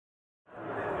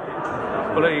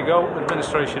Well, there you go,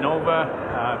 administration over,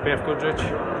 BF Goodrich.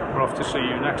 We're off to see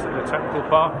you next at the technical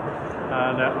part,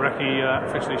 and recce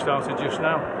officially started just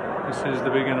now. This is the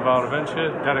beginning of our adventure.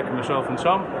 Derek and myself and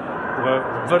Tom,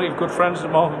 we're very good friends at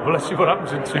the moment, but let's see what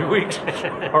happens in 2 weeks.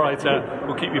 Alright,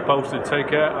 we'll keep you posted. Take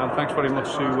care, and thanks very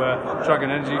much to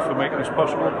Dragon Energy for making this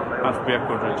possible, and for BF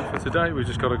Goodrich. For today, we've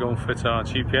just got to go and fit our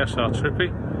GPS, our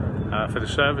trippy, for the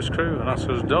service crew, and that's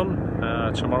us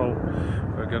done. Tomorrow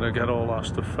we're going to get all our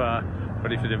stuff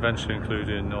ready for the adventure,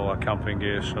 including all our camping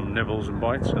gear, some nibbles and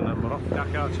bites, and then we're off.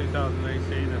 Dakar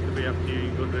 2018 at the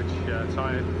BFG Goodrich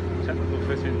tyre technical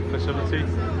fitting facility,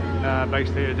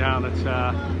 based here down at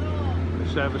the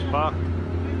service park.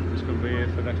 It's going to be here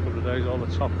for the next couple of days. All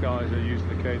the top guys are using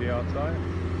the KDR tyre.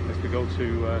 It's the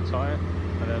go-to tyre,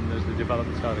 and then there's the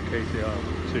development tyre, the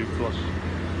KTR 2 Plus.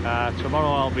 Tomorrow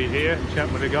I'll be here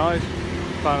chatting with the guys,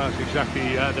 find out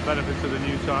exactly the benefits of the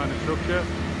new tyre and the structure.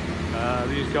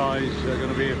 These guys are going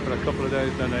to be here for a couple of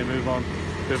days, then they move on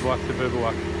bivouac to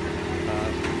bivouac.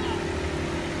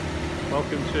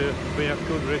 Welcome to BF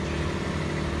Goodrich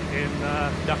in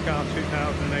Dakar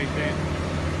 2018.